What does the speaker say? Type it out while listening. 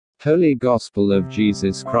Holy Gospel of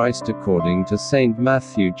Jesus Christ according to St.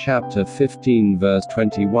 Matthew chapter 15 verse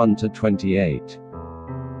 21 to 28.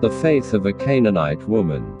 The faith of a Canaanite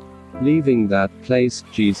woman. Leaving that place,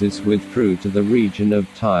 Jesus withdrew to the region of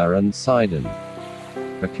Tyre and Sidon.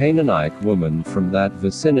 A Canaanite woman from that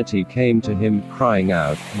vicinity came to him, crying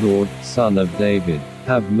out, "Lord, Son of David,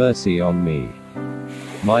 have mercy on me.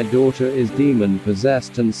 My daughter is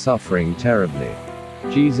demon-possessed and suffering terribly."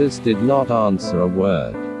 Jesus did not answer a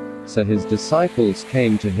word. So his disciples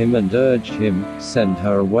came to him and urged him, "Send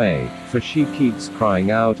her away, for she keeps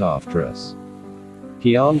crying out after us."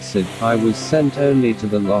 He answered, "I was sent only to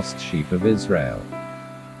the lost sheep of Israel."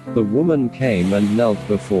 The woman came and knelt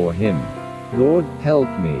before him. "Lord, help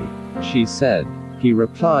me," she said. He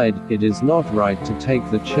replied, "It is not right to take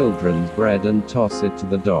the children's bread and toss it to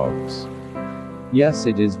the dogs." "Yes,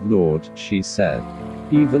 it is, Lord," she said.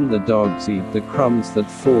 "Even the dogs eat the crumbs that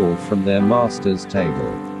fall from their master's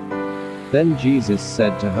table." Then Jesus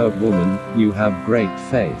said to her, "Woman, you have great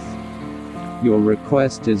faith. Your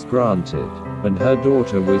request is granted." And her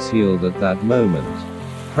daughter was healed at that moment.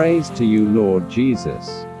 Praise to you, Lord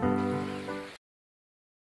Jesus.